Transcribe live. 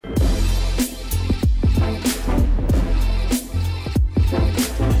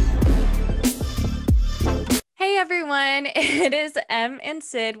everyone. It is Em and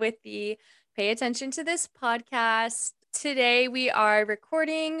Sid with the Pay Attention to This podcast. Today we are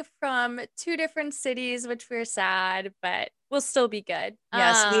recording from two different cities, which we're sad, but we'll still be good.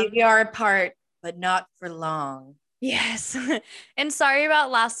 Yes, we are apart, but not for long. Yes. And sorry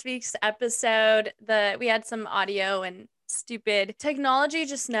about last week's episode. We had some audio and stupid technology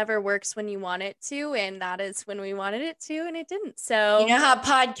just never works when you want it to, and that is when we wanted it to, and it didn't. You So know how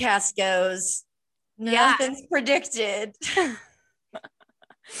podcast goes. yeah. Nothing's predicted.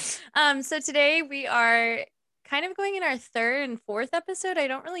 So today we are kind of going in our third and fourth episode. I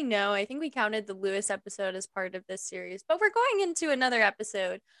don't really know. I think we counted the Lewis episode as part of this series, but we're going into another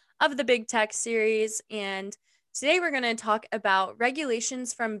episode of the Big Tech series. And today we're going to talk about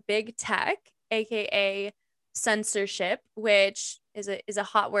regulations from Big Tech, aka censorship, which is a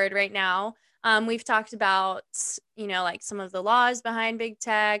hot word right now. We've talked about, like some of the laws behind Big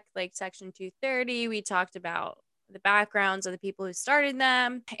Tech, like Section 230. We talked about the backgrounds of the people who started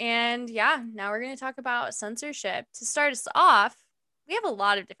them. And yeah, now we're going to talk about censorship. To start us off, we have a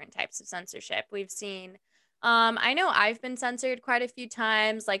lot of different types of censorship. We've seen, I know I've been censored quite a few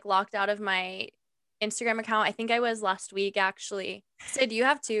times, like locked out of my Instagram account. I think I was last week, actually. Sid, you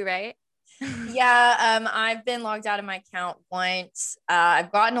have too, right? Yeah, I've been logged out of my account once.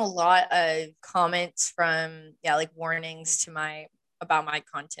 I've gotten a lot of comments from like warnings to my about my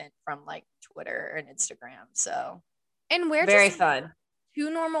content from like Twitter and Instagram. So And we're very just fun.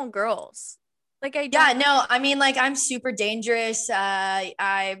 two normal girls. Like I Yeah, don't. no, I mean, like, I'm super dangerous. I'm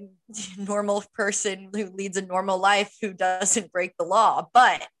a normal person who leads a normal life who doesn't break the law,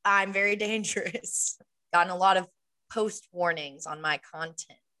 but I'm very dangerous. Gotten a lot of post warnings on my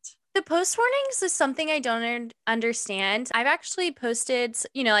content. The post warnings is something I don't understand. I've actually posted,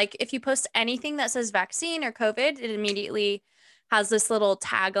 like if you post anything that says vaccine or COVID, it immediately has this little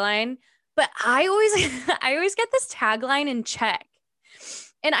tagline. But I always I always get this tagline in check.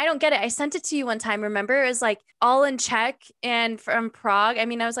 And I don't get it. I sent it to you one time. Remember, it was like all in check and from Prague. I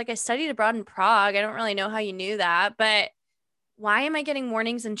mean, I was like, I studied abroad in Prague. I don't really know how you knew that, but why am I getting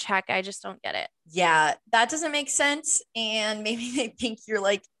warnings in Czech? I just don't get it. Yeah, that doesn't make sense. And maybe they think you're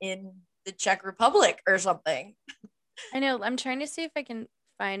like in the Czech Republic or something. I know. I'm trying to see if I can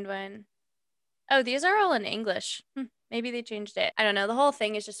find one. Oh, these are all in English. Maybe they changed it. I don't know. The whole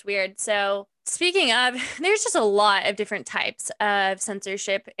thing is just weird. So, speaking of, there's just a lot of different types of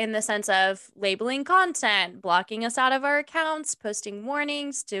censorship in the sense of labeling content, blocking us out of our accounts, posting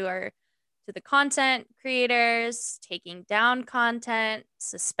warnings to the content creators, taking down content,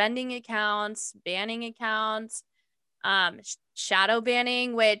 suspending accounts, banning accounts, shadow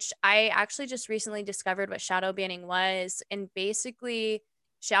banning, which I actually just recently discovered what shadow banning was. And basically,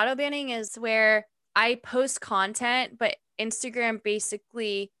 shadow banning is where I post content, but Instagram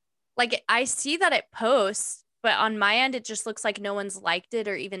basically, like, I see that it posts, but on my end, it just looks like no one's liked it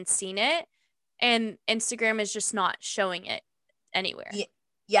or even seen it. And Instagram is just not showing it anywhere. Yeah.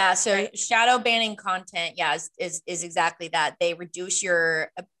 Yeah, so Right. shadow banning content, yeah, is exactly that. They reduce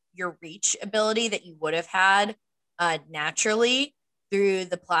your reach ability that you would have had naturally through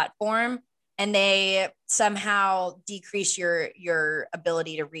the platform, and they somehow decrease your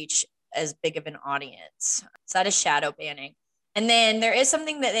ability to reach as big of an audience. So that is shadow banning. And then there is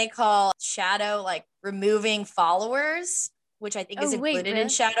something that they call shadow, like removing followers, which I think is Oh, wait, included in really?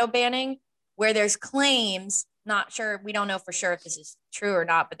 shadow banning, where there's claims, not sure, we don't know for sure if this is true or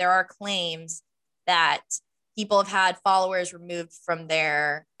not, but there are claims that people have had followers removed from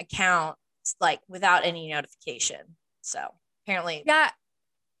their account like without any notification. So apparently, Yeah,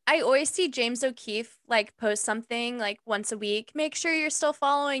 I always see James O'Keefe like post something like once a week. Make sure you're still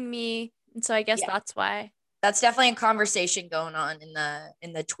following me. And so I guess yeah, that's why. that's definitely a conversation going on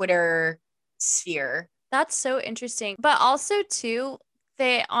in the Twitter sphere. That's so interesting. But also too,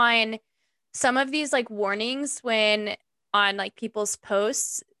 they on some of these like warnings when on like people's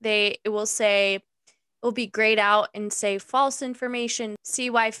posts, it will say it will be grayed out and say false information. See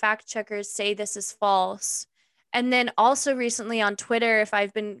why fact checkers say this is false. And then also recently on Twitter, if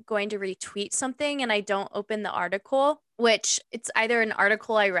I've been going to retweet something and I don't open the article, which it's either an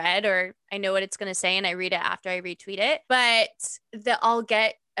article I read or I know what it's going to say and I read it after I retweet it, but I'll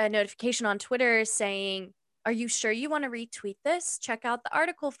get a notification on Twitter saying, "Are you sure you want to retweet this? Check out the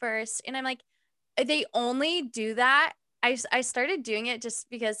article first." And I'm like, they only do that. I started doing it just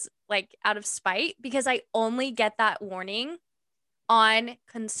because, like, out of spite, because I only get that warning on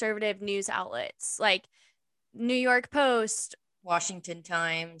conservative news outlets like New York Post. Washington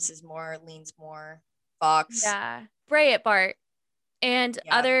Times is more leans more Fox. Yeah, Breitbart, and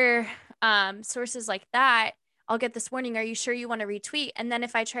Yeah. other sources like that. I'll get this warning. Are you sure you want to retweet? And then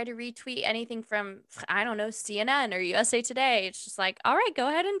if I try to retweet anything from, I don't know, CNN or USA Today, it's just like, all right, go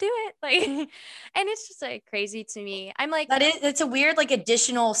ahead and do it. Like, and it's just like crazy to me. I'm like, It's a weird like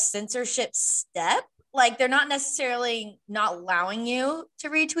additional censorship step. Like they're not necessarily not allowing you to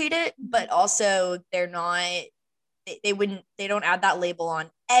retweet it, but also they're not they wouldn't they don't add that label on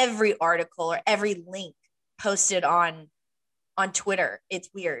every article or every link posted on Twitter. It's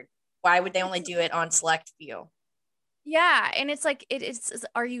weird. Why would they only do it on select few? yeah. And it's like,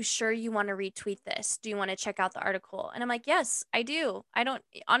 are you sure you want to retweet this? Do you want to check out the article? And I'm like, yes, I do. I don't,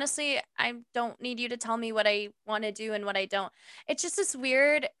 honestly, I don't need you to tell me what I want to do and what I don't. It's just this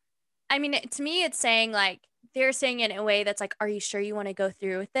weird, I mean, to me, it's saying like, they're saying it in a way that's like, are you sure you want to go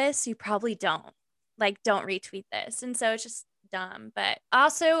through with this? You probably don't. Like, don't retweet this. And so it's just dumb. But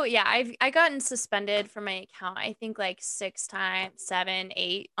also, yeah, I gotten suspended from my account, I think like 6 times, seven,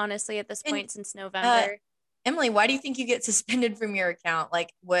 eight, honestly, at this And point since uh, November. Emily, why do you think you get suspended from your account?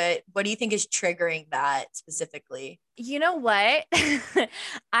 Like, what do you think is triggering that specifically? You know what?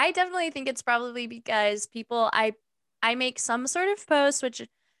 I definitely think it's probably because I make some sort of post, which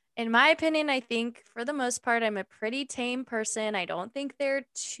in my opinion, I think for the most part I'm a pretty tame person. I don't think they're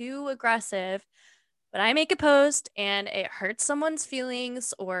too aggressive, but I make a post and it hurts someone's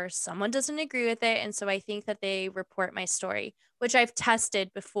feelings or someone doesn't agree with it, and so I think that they report my story, which I've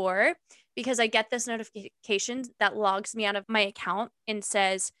tested before because I get this notification that logs me out of my account and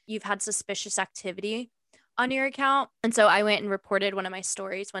says you've had suspicious activity on your account. And so I went and reported one of my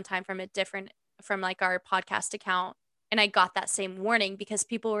stories one time from like our podcast account. And I got that same warning because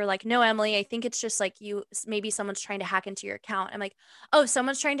people were like, no, Emily, I think it's just like maybe someone's trying to hack into your account. I'm like, oh,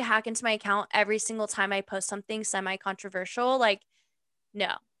 someone's trying to hack into my account every single time I post something semi controversial. Like,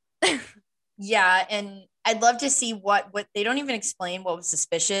 no. Yeah, and I'd love to see what they don't even explain what was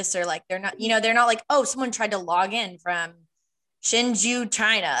suspicious or like they're not like, oh, someone tried to log in from Shinju,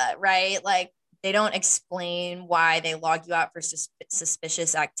 China, right? Like they don't explain why they log you out for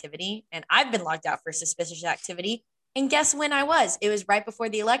suspicious activity. And I've been logged out for suspicious activity. And guess when I was? It was right before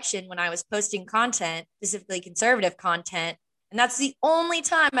the election when I was posting content, specifically conservative content. And that's the only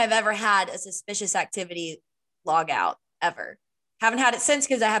time I've ever had a suspicious activity log out ever. Haven't had it since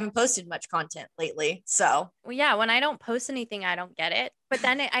because I haven't posted much content lately. So, Well, yeah, when I don't post anything, I don't get it. But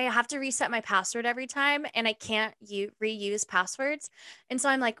then I have to reset my password every time and I can't reuse passwords. And so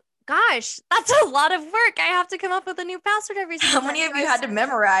I'm like, gosh, that's a lot of work. I have to come up with a new password every how single time. many of you had to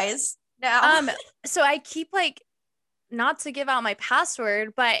memorize now? Um, so I keep like, not to give out my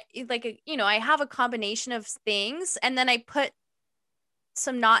password, but I have a combination of things and then I put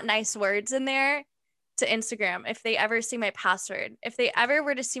some not nice words in there to Instagram if they ever see my password. If they ever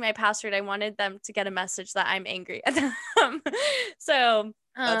were to see my password, I wanted them to get a message that I'm angry at them. So,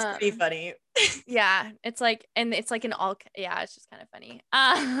 That's pretty funny. yeah, it's like, and it's like an all, yeah, it's just kind of funny.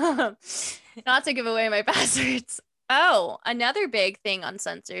 Not to give away my passwords. Oh, another big thing on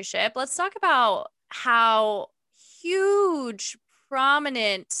censorship. Let's talk about how huge,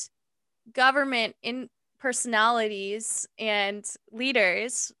 prominent government in personalities and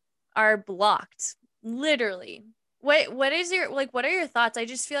leaders are blocked. Literally. What is your like what are your thoughts? I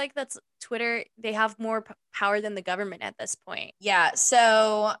just feel like that's Twitter, they have more power than the government at this point. Yeah.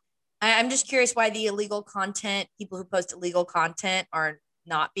 So I'm just curious why the illegal content, people who post illegal content are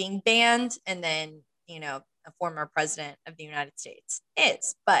not being banned. And then, a former president of the United States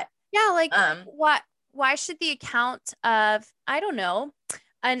is. But, Yeah, like um, why should the account of, I don't know,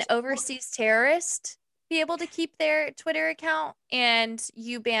 an overseas terrorist be able to keep their Twitter account and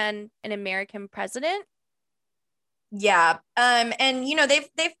you ban an American president? yeah. And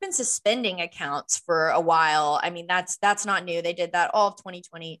they've been suspending accounts for a while. I mean, that's not new. They did that all of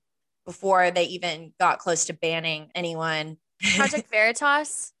 2020 before they even got close to banning anyone. Project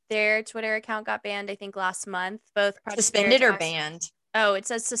Veritas, their Twitter account got banned, I think, last month. Both Project Suspended or Veritas. banned? Oh, it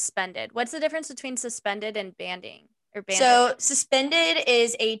says suspended. What's the difference between suspended and banning or banded? So suspended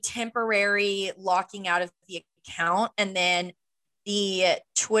is a temporary locking out of the account, and then the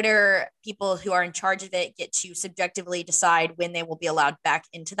Twitter people who are in charge of it get to subjectively decide when they will be allowed back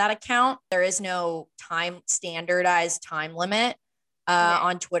into that account. There is no standardized time limit Okay.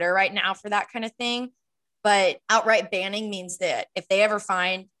 on Twitter right now for that kind of thing. But outright banning means that if they ever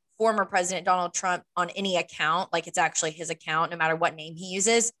find former President Donald Trump on any account, like it's actually his account, no matter what name he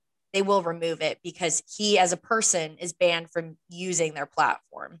uses, they will remove it because he, as a person, is banned from using their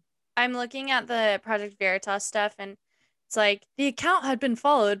platform. I'm looking at the Project Veritas stuff and it's like the account had been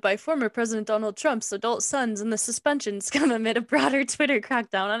followed by former President Donald Trump's adult sons, and the suspensions come amid a broader Twitter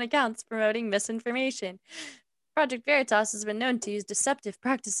crackdown on accounts promoting misinformation. Project Veritas has been known to use deceptive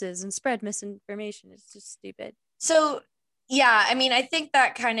practices and spread misinformation. It's just stupid. So, yeah, I mean, I think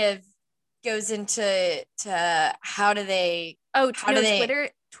that kind of goes into how do they Oh, how do no,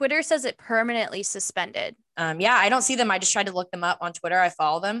 they Twitter says it permanently suspended. yeah, I don't see them. I just tried to look them up on Twitter. I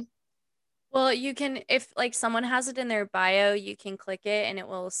follow them. Well, you can, if like someone has it in their bio, you can click it and it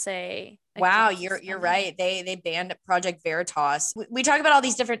will say Wow, account you're suspended. right. They banned Project Veritas. We talk about all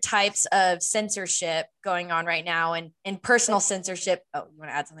these different types of censorship going on right now, and personal censorship. Oh, you want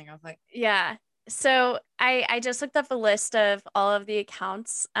to add something real quick? Yeah. So I just looked up a list of all of the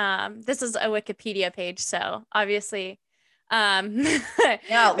accounts. This is a Wikipedia page, so obviously, No,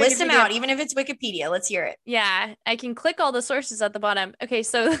 list them Wikipedia. out, even if it's Wikipedia. Let's hear it. Yeah, I can click all the sources at the bottom. Okay,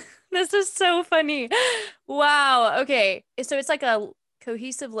 so this is so funny. Wow. Okay, so it's like a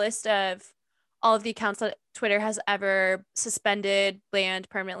cohesive list of all of the accounts that Twitter has ever suspended, banned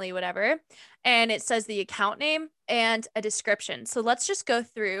permanently, whatever. And it says the account name and a description. So let's just go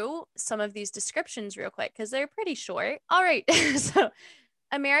through some of these descriptions real quick because they're pretty short. All right. So,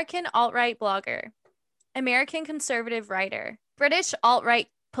 American alt-right blogger, American conservative writer, British alt-right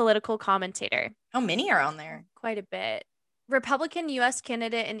political commentator. How many are on there? Quite a bit. Republican U.S.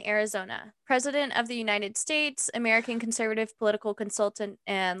 candidate in Arizona, President of the United States, American conservative political consultant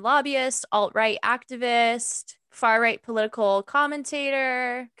and lobbyist, alt right activist, far right political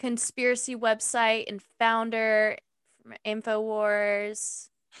commentator, conspiracy website and founder from InfoWars.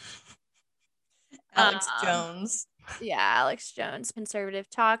 Alex Um, Jones. yeah, Alex Jones, conservative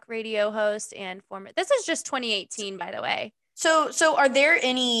talk radio host and former. This is just 2018, by the way. So are there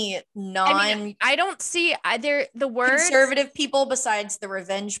any I mean, non I don't see either the words. conservative people besides the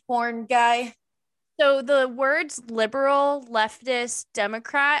revenge porn guy? So the words liberal, leftist,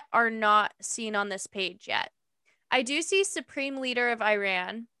 Democrat are not seen on this page yet. I do see Supreme Leader of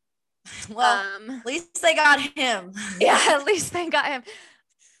Iran. Well, at least they got him. Yeah, at least they got him.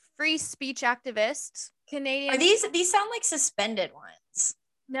 Free speech activist, Canadian. Are these sound like suspended ones?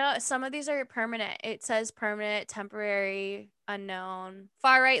 No, some of these are permanent. It says permanent, temporary, unknown.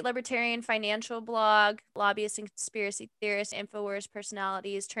 Far right libertarian financial blog, lobbyist and conspiracy theorist, InfoWars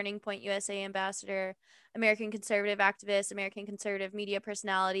personalities, Turning Point USA ambassador, American conservative activist, American conservative media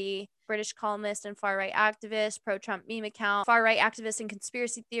personality, British columnist and far right activist, pro Trump meme account, far right activist and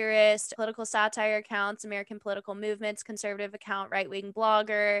conspiracy theorist, political satire accounts, American political movements, conservative account, right wing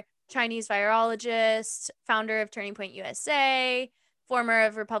blogger, Chinese virologist, founder of Turning Point USA,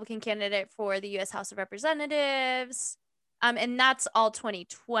 former Republican candidate for the U.S. House of Representatives. And that's all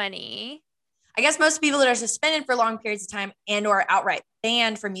 2020. I guess most people that are suspended for long periods of time and or outright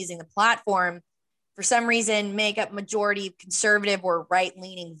banned from using the platform for some reason make up majority conservative or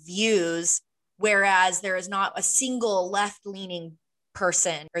right-leaning views, whereas there is not a single left-leaning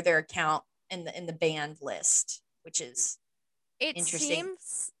person or their account in the banned list, which is interesting.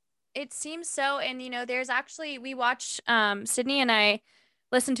 It seems so. And, there's actually, we watched, Sydney and I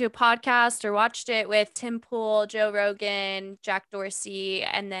listened to a podcast or watched it with Tim Pool, Joe Rogan, Jack Dorsey,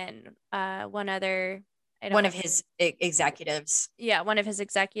 and then one other. One of his executives. Yeah, one of his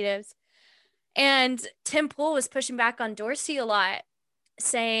executives. And Tim Pool was pushing back on Dorsey a lot,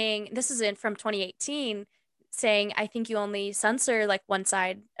 saying, this is from 2018, saying, I think you only censor like one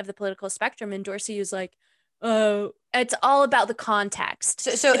side of the political spectrum. And Dorsey was like, oh, it's all about the context.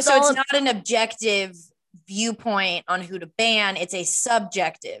 So it's not an objective viewpoint on who to ban. It's a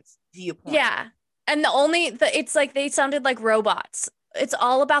subjective viewpoint. Yeah. And it's like they sounded like robots. It's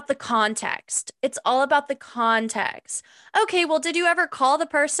all about the context. It's all about the context. Okay, well, did you ever call the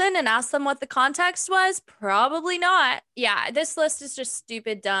person and ask them what the context was? Probably not. Yeah, this list is just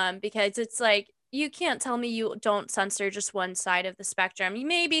stupid dumb because it's like, you can't tell me you don't censor just one side of the spectrum. You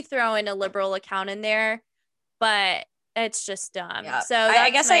maybe throw in a liberal account in there, but it's just dumb. Yeah. So I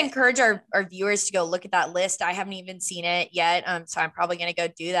guess I encourage our viewers to go look at that list. I haven't even seen it yet. So I'm probably going to go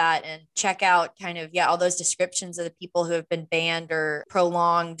do that and check out kind of, all those descriptions of the people who have been banned or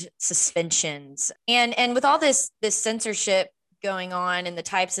prolonged suspensions. And with all this censorship going on and the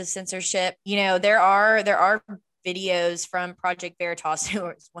types of censorship, there are videos from Project Veritas, who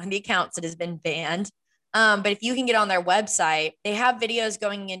is one of the accounts that has been banned. But if you can get on their website, they have videos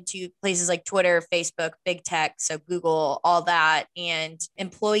going into places like Twitter, Facebook, big tech, so Google, all that, and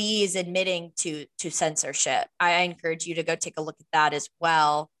employees admitting to censorship. I encourage you to go take a look at that as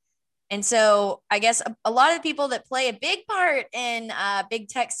well. And so I guess a lot of the people that play a big part in big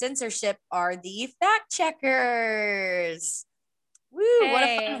tech censorship are the fact checkers. Woo, hey. What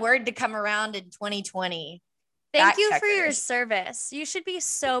a fun word to come around in 2020. Thank you for your service. You should be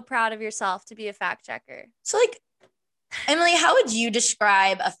so proud of yourself to be a fact checker. So, like, Emily, how would you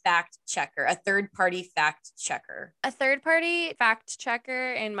describe a fact checker, a third party fact checker? A third party fact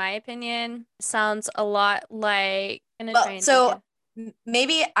checker, in my opinion, sounds a lot like, I'm gonna try Well, and think so of.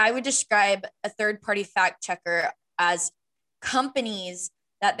 maybe I would describe a third party fact checker as companies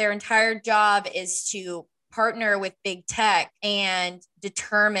that their entire job is to partner with big tech and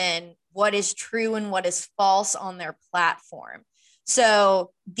determine what is true and what is false on their platform.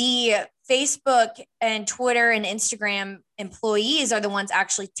 So the Facebook and Twitter and Instagram employees are the ones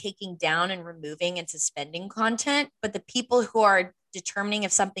actually taking down and removing and suspending content. But the people who are determining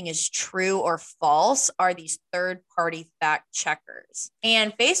if something is true or false are these third party fact checkers.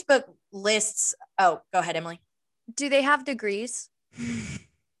 And Facebook lists, oh, go ahead, Emily. Do they have degrees?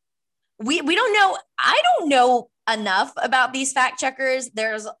 We don't know. I don't know enough about these fact checkers.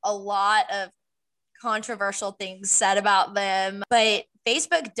 There's a lot of controversial things said about them, but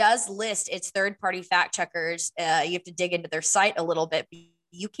Facebook does list its third party fact checkers. You have to dig into their site a little bit.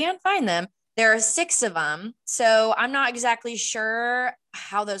 You can find them. There are 6 of them. So I'm not exactly sure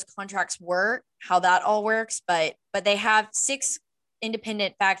how those contracts work, how that all works, but they have 6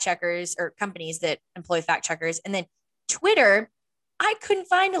 independent fact checkers or companies that employ fact checkers. And then Twitter, I couldn't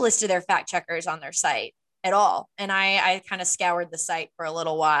find a list of their fact checkers on their site at all. And I kind of scoured the site for a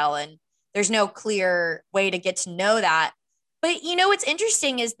little while, and there's no clear way to get to know that. But what's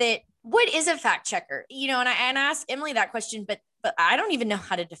interesting is that what is a fact checker? And I asked Emily that question, but I don't even know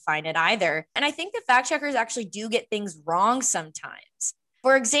how to define it either. And I think the fact checkers actually do get things wrong sometimes.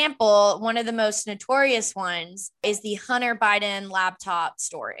 For example, one of the most notorious ones is the Hunter Biden laptop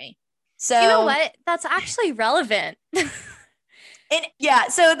story. So You know what? That's actually relevant. and yeah,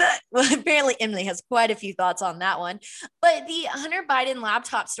 so apparently Emily has quite a few thoughts on that one. But the Hunter Biden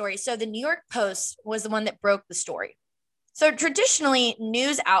laptop story. So the New York Post was the one that broke the story. So traditionally,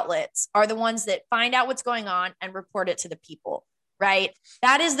 news outlets are the ones that find out what's going on and report it to the people, right?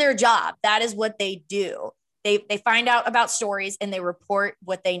 That is their job. That is what they do. They find out about stories and they report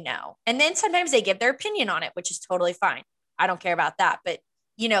what they know. And then sometimes they give their opinion on it, which is totally fine. I don't care about that. But,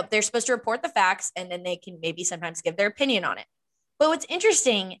 they're supposed to report the facts and then they can maybe sometimes give their opinion on it. But what's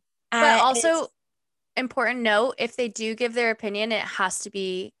interesting, But also, important note, if they do give their opinion, it has to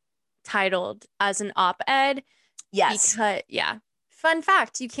be titled as an op-ed. yes, Because, yeah. Fun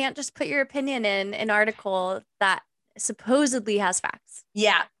fact, you can't just put your opinion in an article that supposedly has facts.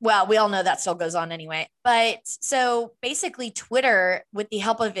 yeah. Well, we all know that still goes on anyway. But so basically, Twitter, with the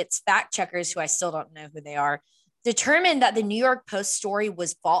help of its fact checkers, who I still don't know who they are, determined that the New York Post story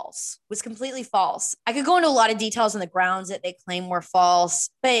was false, was completely false. I could go into a lot of details on the grounds that they claim were false,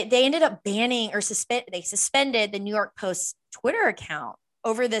 but they ended up banning or they suspended the New York Post Twitter account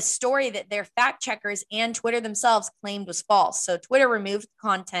over this story that their fact checkers and Twitter themselves claimed was false. So Twitter removed the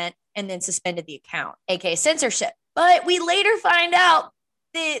content and then suspended the account, aka censorship. But we later find out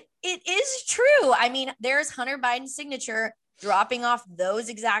that it is true. I mean, there's Hunter Biden's signature dropping off those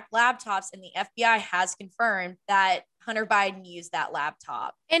exact laptops, and the FBI has confirmed that Hunter Biden used that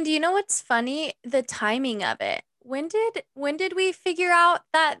laptop. And you know what's funny? The timing of it. When did we figure out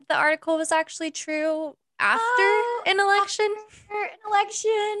that the article was actually true? After an election? After an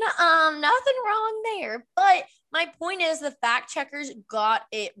election, nothing wrong there. But my point is, the fact checkers got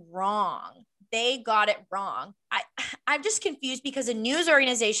it wrong. They got it wrong. I'm just confused because a news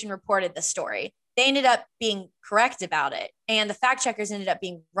organization reported the story. They ended up being correct about it, and the fact checkers ended up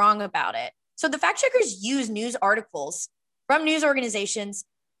being wrong about it. So the fact checkers use news articles from news organizations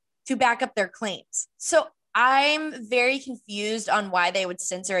to back up their claims. So I'm very confused on why they would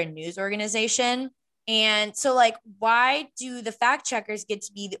censor a news organization. And so, like, why do the fact checkers get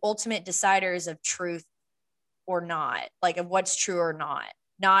to be the ultimate deciders of truth or not, like of what's true or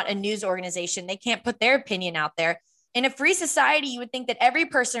not a news organization? They can't put their opinion out there. In a free society, you would think that every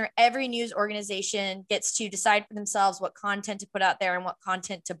person or every news organization gets to decide for themselves what content to put out there and what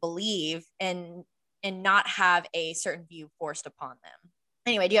content to believe, and not have a certain view forced upon them.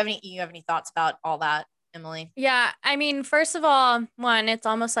 Anyway, do you have any thoughts about all that, Emily? Yeah, I mean, first of all, one, it's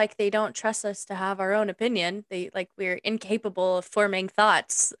almost like they don't trust us to have our own opinion. We're incapable of forming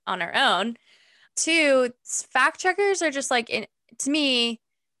thoughts on our own. Two, fact checkers are just to me,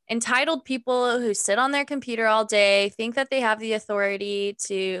 entitled people who sit on their computer all day, think that they have the authority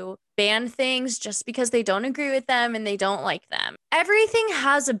to ban things just because they don't agree with them and they don't like them. Everything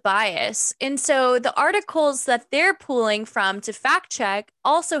has a bias. And so the articles that they're pulling from to fact check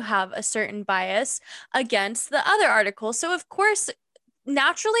also have a certain bias against the other articles. So, of course,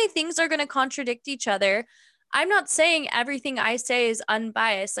 naturally things are going to contradict each other. I'm not saying everything I say is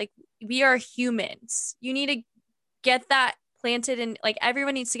unbiased. Like, we are humans. You need to get that planted in, like,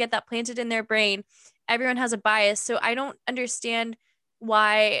 everyone needs to get that planted in their brain. everyone has a bias. So I don't understand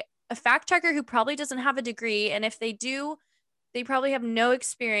why a fact checker who probably doesn't have a degree, and if they do, they probably have no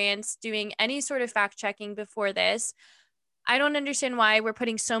experience doing any sort of fact checking before this. I don't understand why we're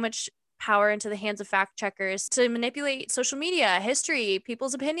putting so much power into the hands of fact checkers to manipulate social media, history,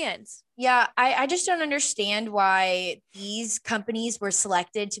 people's opinions. Yeah, I just don't understand why these companies were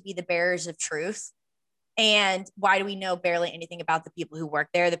selected to be the bearers of truth. And why do we know barely anything about the people who work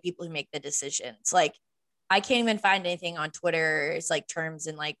there, the people who make the decisions? Like, I can't even find anything on Twitter. It's like terms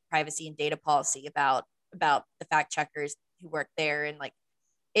and like privacy and data policy about the fact checkers who work there. And like,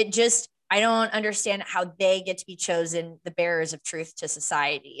 it just, I don't understand how they get to be chosen the bearers of truth to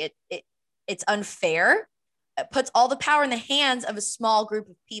society. It's unfair. It puts all the power in the hands of a small group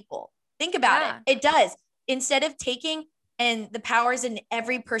of people. Think about it. It does. Instead of taking and the power's in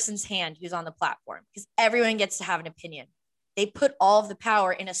every person's hand who's on the platform because everyone gets to have an opinion. They put all of the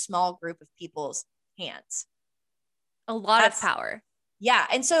power in a small group of people's hands. A lot of power. Yeah.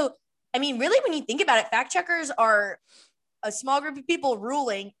 And so, I mean, really, when you think about it, fact checkers are a small group of people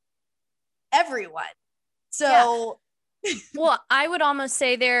ruling everyone. So, yeah. Well, I would almost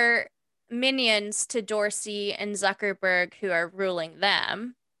say they're minions to Dorsey and Zuckerberg who are ruling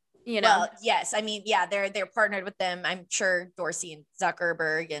them. You know? Well, yes. I mean, yeah, they're partnered with them. I'm sure Dorsey and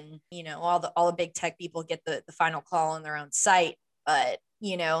Zuckerberg and, you know, all the big tech people get the final call on their own site. But,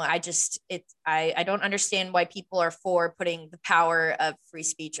 you know, I don't understand why people are for putting the power of free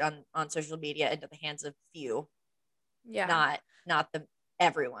speech on social media into the hands of few. Yeah. Not the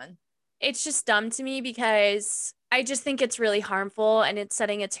everyone. It's just dumb to me because I just think it's really harmful and it's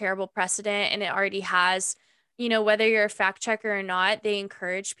setting a terrible precedent, and it already has. You know, whether you're a fact checker or not, they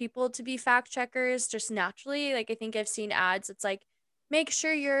encourage people to be fact checkers just naturally. Like, I think I've seen ads. It's like, make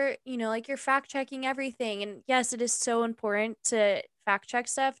sure you're, you know, like you're fact checking everything. And yes, it is so important to fact check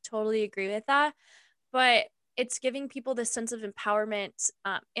stuff. Totally agree with that. But it's giving people this sense of empowerment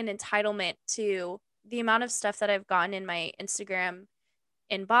and entitlement to the amount of stuff that I've gotten in my Instagram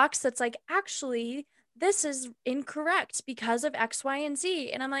inbox that's like, actually, this is incorrect because of X, Y, and Z.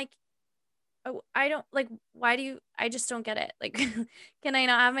 And I'm like, oh, I don't like, why do you, I just don't get it. Like, can I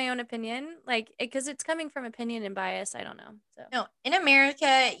not have my own opinion? Like, because it's coming from opinion and bias. I don't know. So, no, in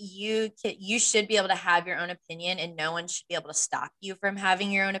America, you should be able to have your own opinion and no one should be able to stop you from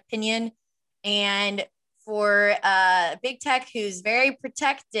having your own opinion. And for big tech, who's very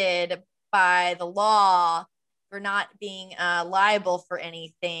protected by the law for not being liable for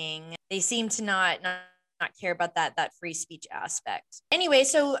anything, they seem to not care about that free speech aspect. Anyway,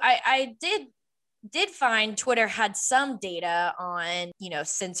 so I did find Twitter had some data on, you know,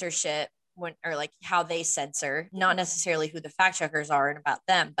 censorship or like how they censor, not necessarily who the fact checkers are and about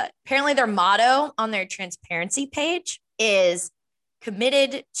them, but apparently their motto on their transparency page is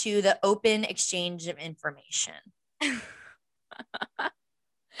committed to the open exchange of information.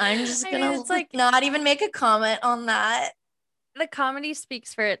 I'm just gonna it's like not even make a comment on that. The comedy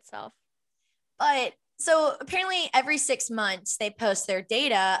speaks for itself. But so apparently every 6 months they post their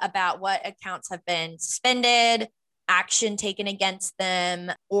data about what accounts have been suspended, action taken against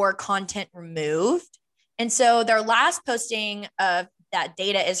them, or content removed. And so their last posting of that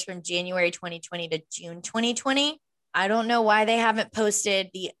data is from January 2020 to June 2020. I don't know why they haven't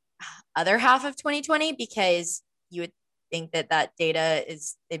posted the other half of 2020 because you would think that data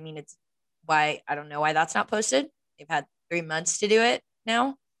is, I mean, it's why, I don't know why that's not posted. They've had 3 months to do it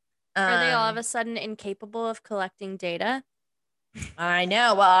now. Are they all of a sudden incapable of collecting data? I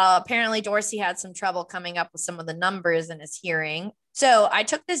know. Well, apparently Dorsey had some trouble coming up with some of the numbers in his hearing. So I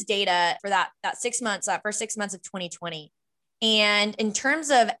took this data for that 6 months, that first 6 months of 2020. And in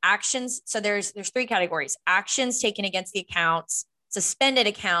terms of actions, so there's 3 categories: actions taken against the accounts, suspended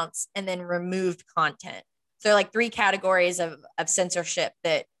accounts, and then removed content. So there are like 3 categories of censorship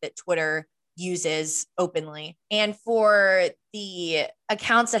that Twitter uses openly. And for the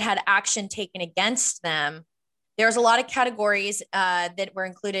accounts that had action taken against them, there's a lot of categories that were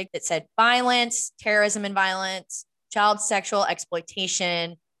included that said violence, terrorism and violence, child sexual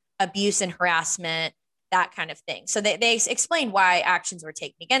exploitation, abuse and harassment, that kind of thing. So they explained why actions were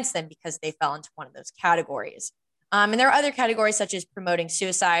taken against them because they fell into one of those categories. And there are other categories such as promoting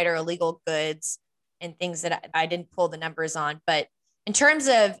suicide or illegal goods and things that I didn't pull the numbers on. But in terms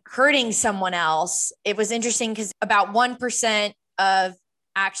of hurting someone else, it was interesting because about 1% of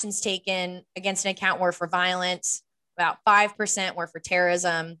actions taken against an account were for violence, about 5% were for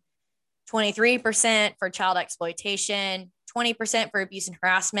terrorism, 23% for child exploitation, 20% for abuse and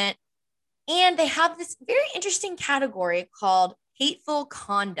harassment. And they have this very interesting category called hateful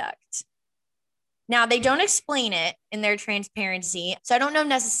conduct. Now, they don't explain it in their transparency, so I don't know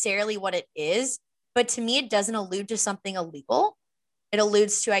necessarily what it is, but to me, it doesn't allude to something illegal. It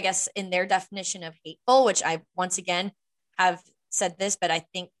alludes to, I guess, in their definition of hateful, which I once again have said this, but I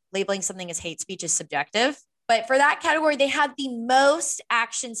think labeling something as hate speech is subjective. But for that category, they had the most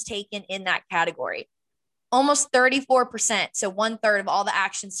actions taken in that category, almost 34%. So 1/3 of all the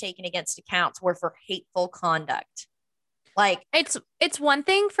actions taken against accounts were for hateful conduct. Like, it's one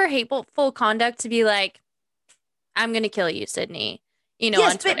thing for hateful conduct to be like, I'm gonna kill you, Sydney.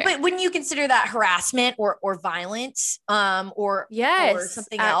 yes, On Twitter. but wouldn't you consider that harassment or violence, or Yes,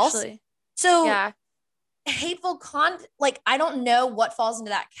 something else? actually. So Yeah. hateful like, I don't know what falls into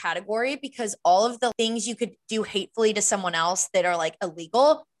that category, because all of the things you could do hatefully to someone else that are like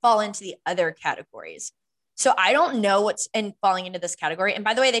illegal fall into the other categories. So I don't know what's in falling into this category. And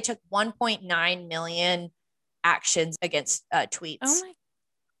by the way, they took 1.9 million actions against tweets. Oh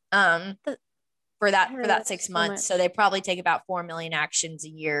my. The, for that That's 6 months. much. So they probably take about 4 million actions a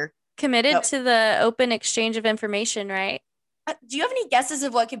year. Committed to the open exchange of information, right? Do you have any guesses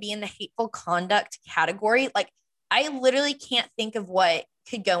of what could be in the hateful conduct category? Like, I literally can't think of what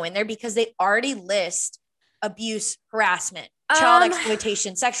could go in there, because they already list abuse, harassment, child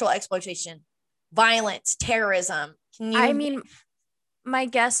exploitation, sexual exploitation, violence, terrorism. I mean, my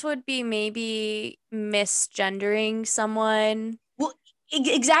guess would be maybe misgendering someone. Well,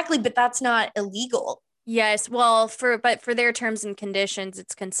 exactly, but that's not illegal. Yes, well, for their terms and conditions,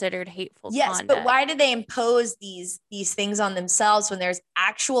 it's considered hateful conduct. But why do they impose these things on themselves when there's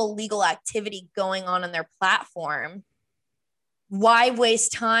actual legal activity going on their platform? Why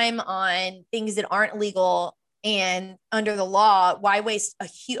waste time on things that aren't legal and under the law? Why waste a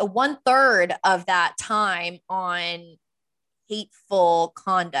 1/3 of that time on hateful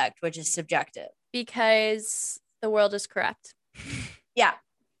conduct, which is subjective? Because the world is corrupt. Yeah.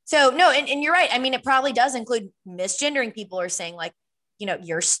 So no, and you're right. I mean, it probably does include misgendering people, or saying like,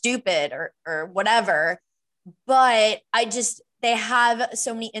 you're stupid or whatever. But they have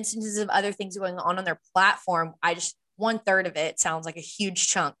so many instances of other things going on their platform. 1/3 of it sounds like a huge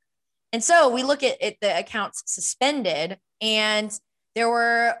chunk. And so we look at the accounts suspended, and there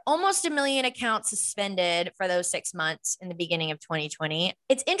were almost 1 million accounts suspended for those 6 months in the beginning of 2020.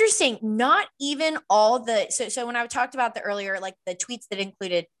 It's interesting, not even all so when I talked about the earlier, like the tweets that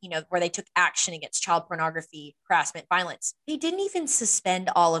included, where they took action against child pornography, harassment, violence, they didn't even suspend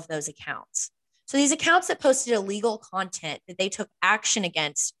all of those accounts. So these accounts that posted illegal content that they took action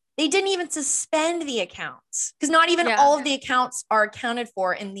against, they didn't even suspend the accounts, because not even all of the accounts are accounted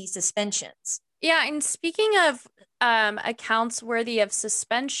for in these suspensions. Yeah, and speaking of accounts worthy of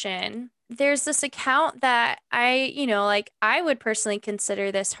suspension, there's this account that I would personally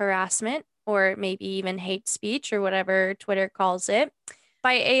consider this harassment, or maybe even hate speech, or whatever Twitter calls it,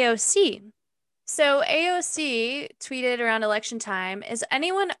 by AOC. So AOC tweeted around election time, is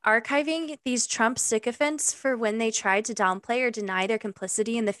anyone archiving these Trump sycophants for when they try to downplay or deny their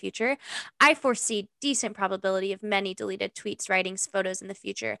complicity in the future? I foresee decent probability of many deleted tweets, writings, photos in the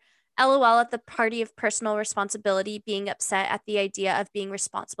future. LOL at the party of personal responsibility being upset at the idea of being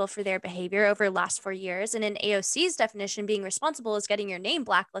responsible for their behavior over the last 4 years. And in AOC's definition, being responsible is getting your name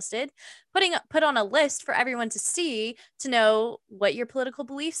blacklisted, put on a list for everyone to see, to know what your political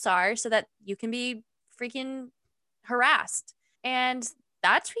beliefs are, so that you can be freaking harassed. And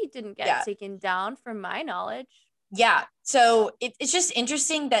that tweet didn't get taken down from my knowledge. Yeah. So it's just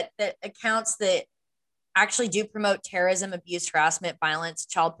interesting that the accounts that actually do promote terrorism, abuse, harassment, violence,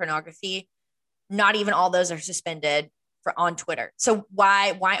 child pornography, not even all those are suspended on Twitter. So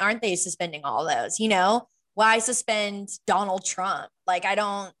why aren't they suspending all those? Why suspend Donald Trump? Like,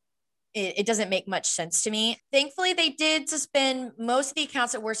 it doesn't make much sense to me. Thankfully, they did suspend most of the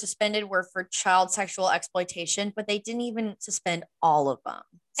accounts that were suspended were for child sexual exploitation, but they didn't even suspend all of them.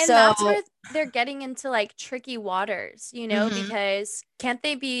 And that's where they're getting into like tricky waters, because can't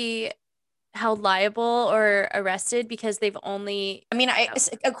they be held liable or arrested because they've only...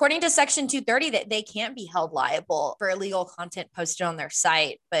 according to Section 230, that they can't be held liable for illegal content posted on their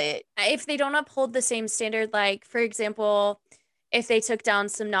site. But if they don't uphold the same standard, like, for example, if they took down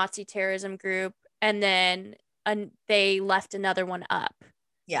some Nazi terrorism group and then they left another one up.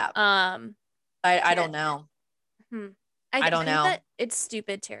 Yeah. I don't know. I don't know. That it's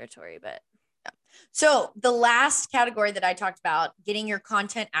stupid territory, but... So the last category that I talked about, getting your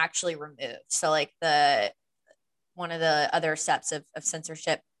content actually removed. So like one of the other steps of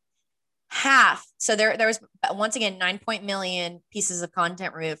censorship, half. So there was, once again, 9 million pieces of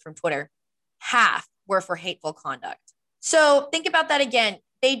content removed from Twitter. Half were for hateful conduct. So think about that again.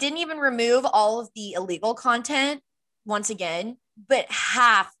 They didn't even remove all of the illegal content, once again, but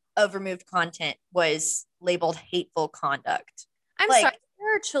half of removed content was labeled hateful conduct. I'm sorry,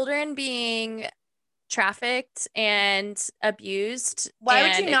 there are children being trafficked and abused Why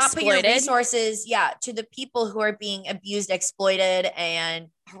would you and not put your exploited. resources, to the people who are being abused, exploited, and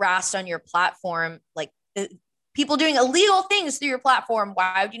harassed on your platform? Like the people doing illegal things through your platform.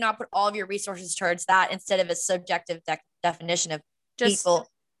 Why would you not put all of your resources towards that instead of a subjective definition of Just hateful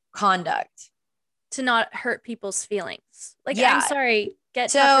conduct? to not hurt people's feelings. Like, I'm Yeah. sorry, get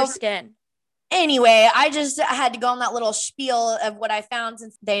tougher So skin. anyway, I just had to go on that little spiel of what I found,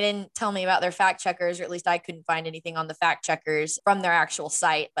 since they didn't tell me about their fact checkers, or at least I couldn't find anything on the fact checkers from their actual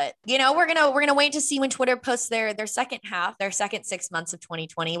site. But we're gonna wait to see when Twitter posts their second half, their second 6 months of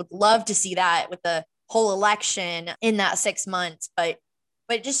 2020. Would love to see that with the whole election in that 6 months. But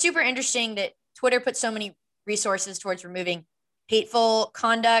just super interesting that Twitter put so many resources towards removing hateful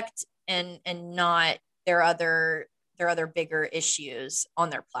conduct and not their other bigger issues on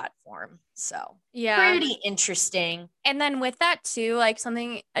their platform. So Yeah. pretty interesting. And then with that too, like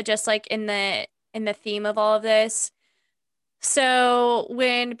something just like in the theme of all of this. So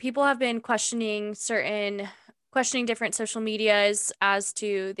when people have been questioning different social medias as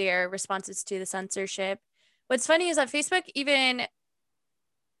to their responses to the censorship, what's funny is that Facebook even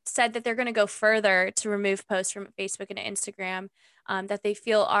said that they're going to go further to remove posts from Facebook and Instagram that they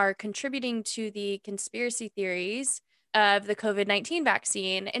feel are contributing to the conspiracy theories of the COVID-19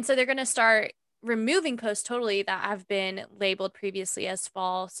 vaccine. And so they're going to start removing posts totally that have been labeled previously as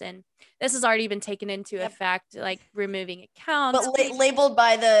false. And this has already been taken into effect, like removing accounts. But labeled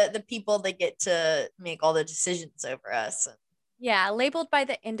by the people that get to make all the decisions over us. Yeah, labeled by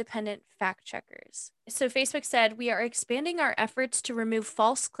the independent fact checkers. So Facebook said, we are expanding our efforts to remove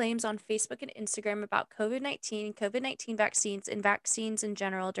false claims on Facebook and Instagram about COVID-19, COVID-19 vaccines, and vaccines in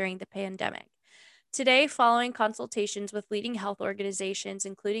general during the pandemic. Today, following consultations with leading health organizations,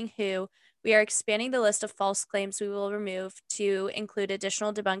 including WHO, we are expanding the list of false claims we will remove to include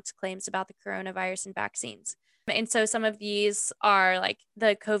additional debunked claims about the coronavirus and vaccines. And so some of these are like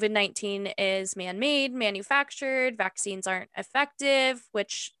the COVID-19 is man-made, manufactured, vaccines aren't effective,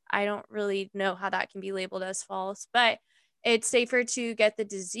 which I don't really know how that can be labeled as false, but it's safer to get the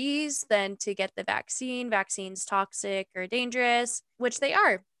disease than to get the vaccine. Vaccines toxic or dangerous, which they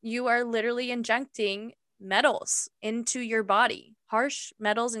are. You are literally injecting metals into your body, harsh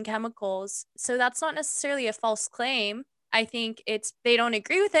metals and chemicals. So that's not necessarily a false claim. I think they don't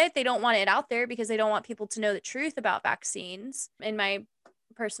agree with it. They don't want it out there because they don't want people to know the truth about vaccines, in my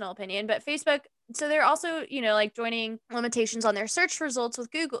personal opinion. But Facebook, so they're also, like joining limitations on their search results with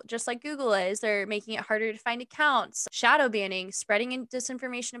Google, just like Google is. They're making it harder to find accounts, shadow banning, spreading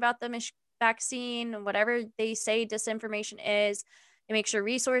disinformation about the vaccine, whatever they say disinformation is. They make sure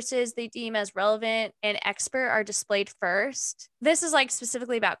resources they deem as relevant and expert are displayed first. This is like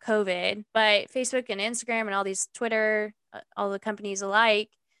specifically about COVID, but Facebook and Instagram and all these Twitter, all the companies alike,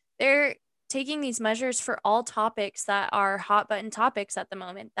 they're taking these measures for all topics that are hot button topics at the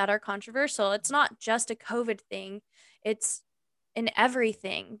moment that are controversial. It's not just a COVID thing. It's in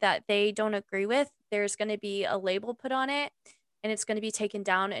everything that they don't agree with. There's going to be a label put on it and it's going to be taken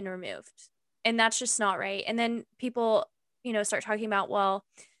down and removed. And that's just not right. And then people, start talking about, well,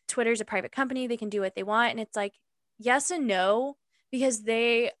 Twitter's a private company. They can do what they want. And it's like, yes and no, because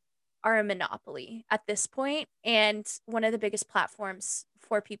they are a monopoly at this point and one of the biggest platforms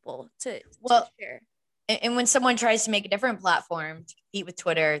for people to share. And when someone tries to make a different platform to compete with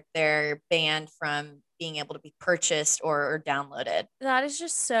Twitter, they're banned from being able to be purchased or downloaded. That is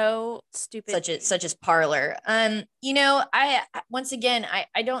just so stupid. Such as Parler. I once again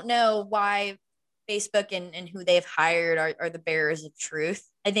I don't know why Facebook and who they've hired are the bearers of truth.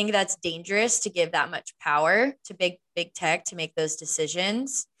 I think that's dangerous to give that much power to big tech to make those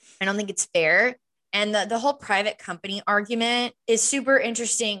decisions. I don't think it's fair. And the whole private company argument is super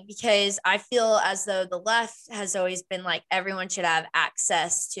interesting because I feel as though the left has always been like everyone should have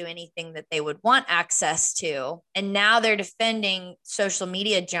access to anything that they would want access to. And now they're defending social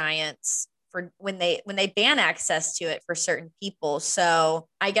media giants for when they ban access to it for certain people. So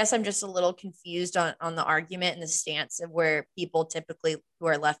I guess I'm just a little confused on the argument and the stance of where people typically who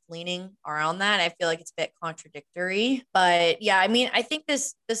are left leaning are on that. I feel like it's a bit contradictory, but yeah, I mean, I think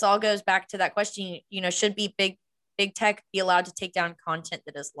this all goes back to that question, should be big tech be allowed to take down content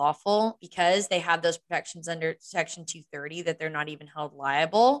that is lawful because they have those protections under Section 230 that they're not even held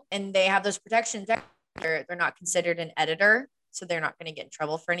liable, and they have those protections. They're not considered an editor, so they're not going to get in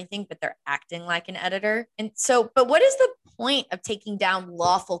trouble for anything, but they're acting like an editor. And so, but what is the point of taking down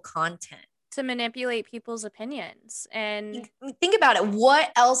lawful content? to manipulate people's opinions. And think about it.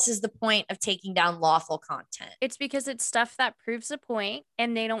 What else is the point of taking down lawful content? it's because it's stuff that proves a point,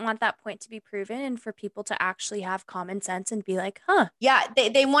 and they don't want that point to be proven, and for people to actually have common sense and be like, huh. Yeah,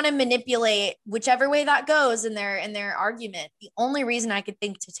 they want to manipulate whichever way that goes in their argument. The only reason I could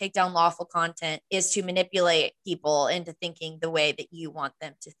think to take down lawful content is to manipulate people into thinking the way that you want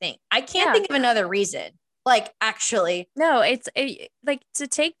them to think. I can't think of another reason. Like, actually. No, like to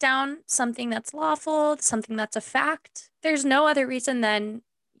take down something that's lawful, something that's a fact. There's no other reason than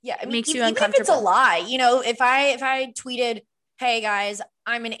it makes you even uncomfortable. if it's a lie, if I tweeted, hey guys,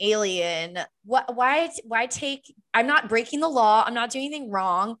 I'm an alien. Why take, I'm not breaking the law. I'm not doing anything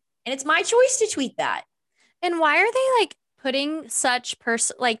wrong. And it's my choice to tweet that. And why are they like putting such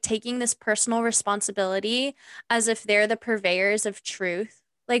taking this personal responsibility as if they're the purveyors of truth?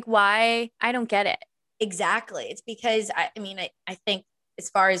 Like, why? I don't get it. Exactly. It's because I think as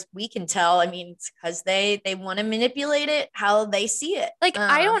far as we can tell, it's because they want to manipulate it how they see it. Like,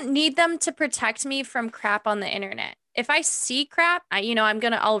 I don't need them to protect me from crap on the internet. If I see crap,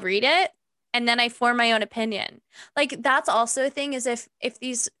 I'll read it and then I form my own opinion. Like, that's also a thing, is if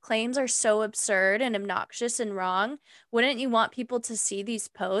these claims are so absurd and obnoxious and wrong, wouldn't you want people to see these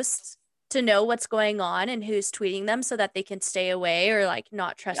posts to know what's going on and who's tweeting them so that they can stay away or like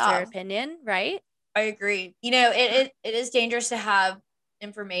not trust their opinion, right? I agree. It is dangerous to have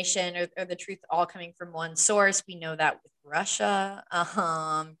information or the truth all coming from one source. We know that with Russia,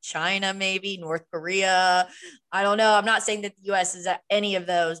 China, maybe North Korea. I don't know. I'm not saying that the US is at any of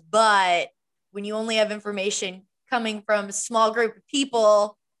those, but when you only have information coming from a small group of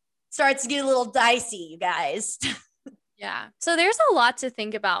people, it starts to get a little dicey, you guys. Yeah. So there's a lot to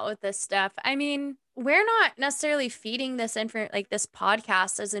think about with this stuff. We're not necessarily feeding this this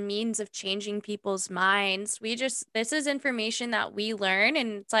podcast as a means of changing people's minds. This is information that we learn,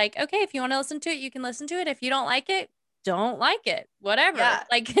 and it's like, okay, if you want to listen to it, you can listen to it. If you don't like it, don't like it. Whatever. Yeah.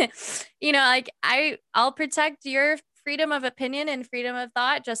 I'll protect your freedom of opinion and freedom of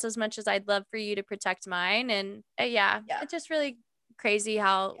thought just as much as I'd love for you to protect mine. And it's just really crazy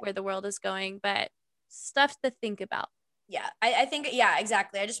where the world is going, but stuff to think about. Yeah, I think,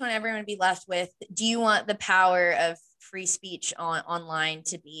 exactly. I just want everyone to be left with, do you want the power of free speech online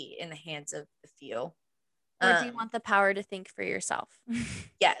to be in the hands of the few? Or do you want the power to think for yourself?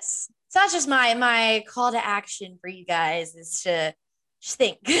 Yes. So that's just my call to action for you guys, is to just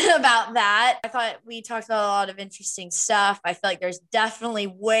think about that. I thought we talked about a lot of interesting stuff. I feel like there's definitely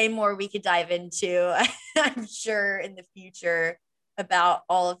way more we could dive into, I'm sure, in the future about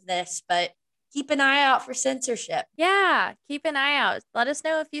all of this, but keep an eye out for censorship. Yeah, keep an eye out. Let us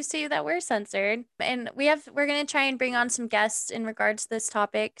know if you see that we're censored. And we're going to try and bring on some guests in regards to this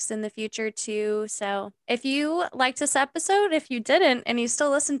topics in the future too. So if you liked this episode, if you didn't and you still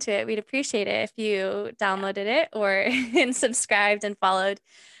listened to it, we'd appreciate it if you downloaded it or and subscribed and followed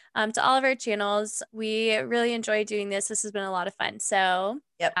to all of our channels. We really enjoy doing this. This has been a lot of fun. So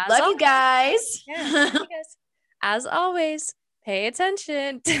love you guys. Yeah, love you guys. As always, pay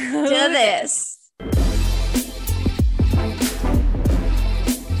attention to this.